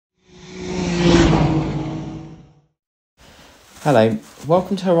Hello,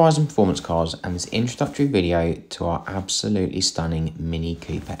 welcome to Horizon Performance Cars and this introductory video to our absolutely stunning Mini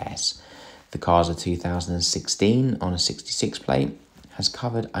Cooper S. The car's a 2016 on a 66 plate, has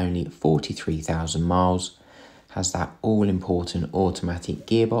covered only 43,000 miles, has that all-important automatic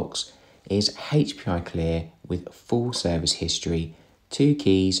gearbox, is HPI clear with full service history, 2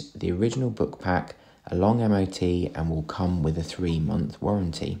 keys, the original book pack, a long MOT and will come with a 3-month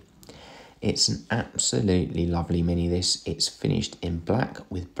warranty. It's an absolutely lovely Mini this. It's finished in black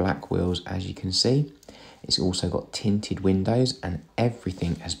with black wheels as you can see. It's also got tinted windows and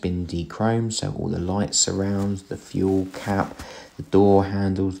everything has been de-chromed, so all the light surrounds, the fuel cap, the door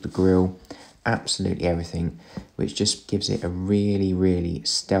handles, the grille, absolutely everything, which just gives it a really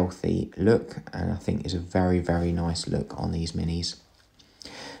stealthy look, and I think is a very nice look on these Minis.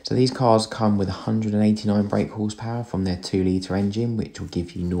 So these cars come with 189 brake horsepower from their 2-litre engine, which will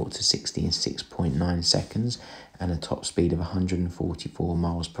give you 0 to 60 in 6.9 seconds and a top speed of 144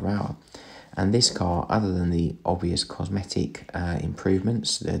 miles per hour. And this car, other than the obvious cosmetic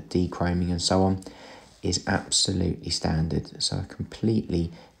improvements, the de-chroming and so on, is absolutely standard. So a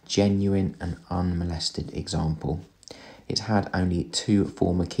completely genuine and unmolested example. It's had only 2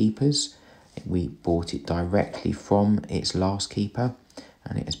 former keepers. We bought it directly from its last keeper,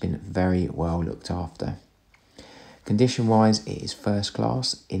 and it has been very well looked after. Condition wise, it is first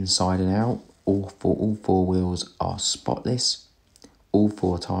class inside and out. All four wheels are spotless. All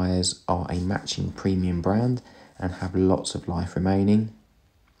 4 tyres are a matching premium brand and have lots of life remaining.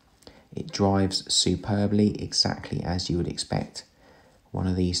 It drives superbly, exactly as you would expect one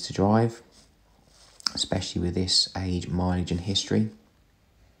of these to drive, especially with this age, mileage and history.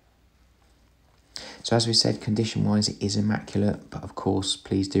 So as we said, condition-wise, it is immaculate, but of course,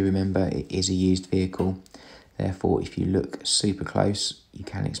 please do remember it is a used vehicle. Therefore, if you look super close, you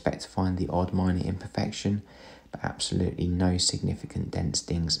can expect to find the odd minor imperfection, but absolutely no significant dents,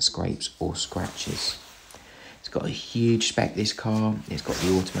 dings, scrapes or scratches. It's got a huge spec, this car. It's got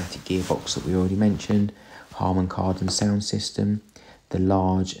the automatic gearbox that we already mentioned, Harman Kardon sound system, the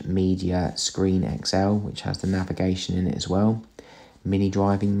large media screen XL, which has the navigation in it as well. Mini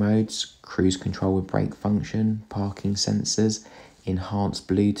driving modes, cruise control with brake function, parking sensors, enhanced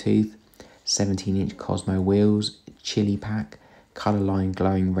Bluetooth, 17-inch Cosmo wheels, chili pack, colour line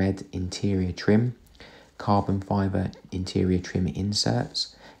glowing red interior trim, carbon fibre interior trim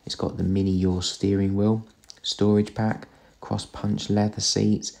inserts. It's got the Mini Yaw steering wheel, storage pack, cross punch leather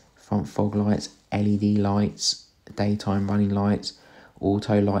seats, front fog lights, LED lights, daytime running lights,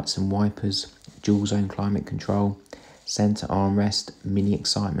 auto lights and wipers, dual zone climate control, centre armrest, mini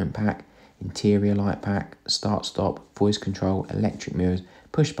excitement pack, interior light pack, start stop, voice control, electric mirrors,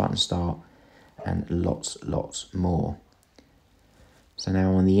 push button start, and lots more. So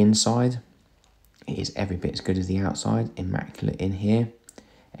now on the inside, it is every bit as good as the outside, immaculate in here.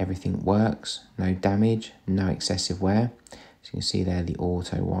 Everything works, no damage, no excessive wear. So you can see there the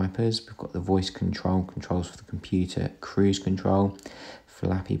auto wipers. We've got the voice control, controls for the computer, cruise control,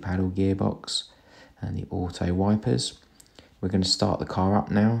 flappy paddle gearbox, and the auto wipers. We're going to start the car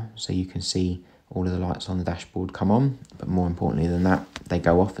up now so you can see all of the lights on the dashboard come on, but more importantly than that, they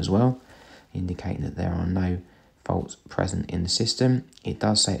go off as well, indicating that there are no faults present in the system. It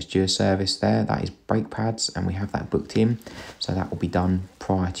does say it's due a service there, that is brake pads, and we have that booked in, so that will be done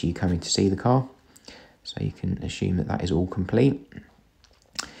prior to you coming to see the car. So you can assume that that is all complete.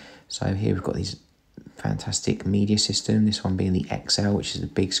 So here we've got these fantastic media system, this one being the XL, which is the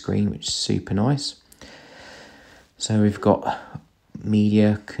big screen, which is super nice. So we've got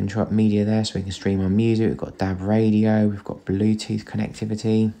media there, so we can stream on music. We've got DAB radio, we've got Bluetooth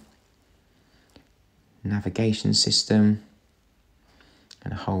connectivity, navigation system,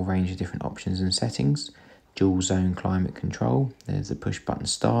 and a whole range of different options and settings. Dual zone climate control, there's the push button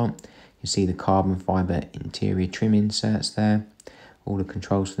start. You see the carbon fibre interior trim inserts there, all the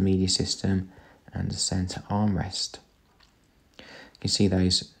controls for the media system, and the centre armrest. You can see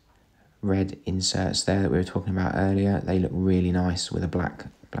those red inserts there that we were talking about earlier. They look really nice with a black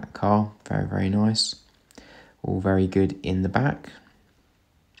car, very nice. All very good in the back,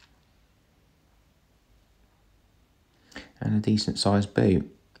 and a decent sized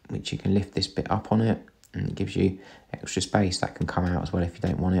boot, which you can lift this bit up on it, and it gives you extra space that can come out as well if you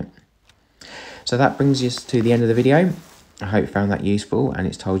don't want it. So that brings us to the end of the video. I hope you found that useful and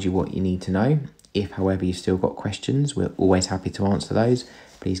it's told you what you need to know. If, however, you've still got questions, we're always happy to answer those.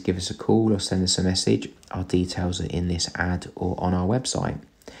 Please give us a call or send us a message. Our details are in this ad or on our website.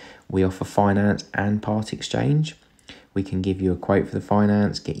 We offer finance and part exchange. We can give you a quote for the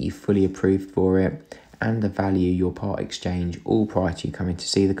finance, get you fully approved for it, and value your part exchange all prior to you coming to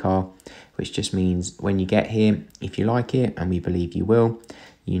see the car, which just means when you get here, if you like it, and we believe you will,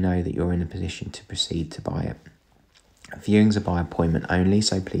 you know that you're in a position to proceed to buy it. Viewings are by appointment only,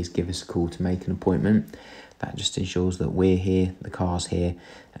 so please give us a call to make an appointment. That just ensures that we're here, the car's here,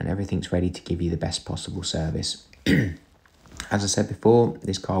 and everything's ready to give you the best possible service. As I said before,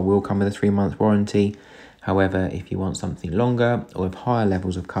 this car will come with a 3-month warranty. However, if you want something longer or with higher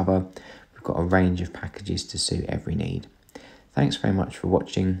levels of cover, we've got a range of packages to suit every need. Thanks very much for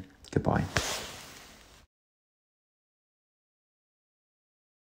watching. Goodbye.